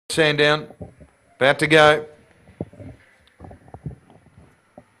Sandown, about to go.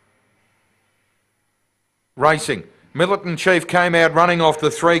 Racing. Militant Chief came out running off the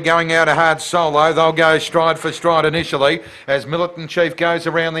 3, going out a hard solo. They'll go stride for stride initially as Militant Chief goes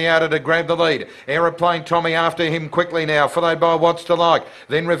around the outer to grab the lead. Aeroplane Tommy after him quickly now, followed by What's to Like.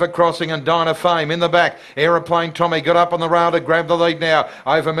 Then River Crossing and Dinah Fame in the back. Aeroplane Tommy got up on the rail to grab the lead now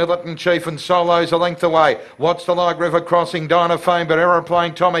over Militant Chief and Solo's a length away. What's to Like, River Crossing, Dinah Fame, but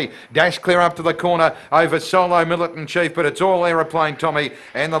Aeroplane Tommy dash clear up to the corner over Solo, Militant Chief, but it's all Aeroplane Tommy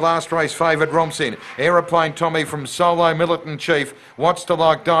and the last race favoured romps in. Aeroplane Tommy from Solo, Militant Chief, What's to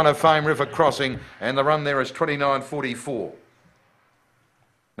Like, Dinah Fame, River Crossing, and the run there is 29.44.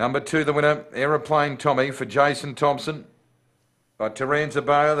 Number 2, the winner, Aeroplane Tommy for Jason Thompson by Taranza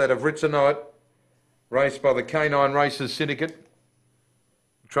Bayer, that of Ritz Knight, raced by the K9 Races Syndicate,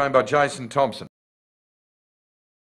 trained by Jason Thompson.